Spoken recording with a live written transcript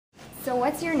So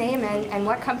what's your name and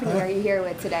what company are you here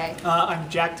with today? I'm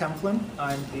Jack Templin.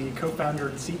 I'm the co-founder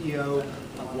and CEO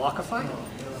of Lockify.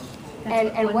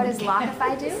 And what does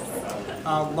Lockify do?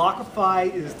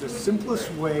 Lockify is the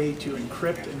simplest way to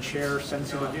encrypt and share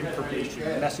sensitive information,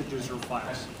 messages or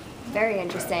files. Very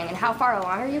interesting. And how far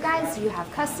along are you guys? Do you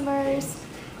have customers?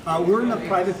 We're in the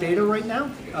private beta right now.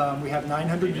 We have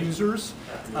 900 users,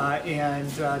 and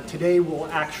today we'll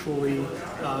actually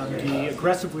be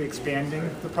aggressively expanding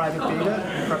the private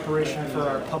beta in preparation for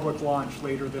our public launch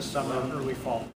later this summer, early fall.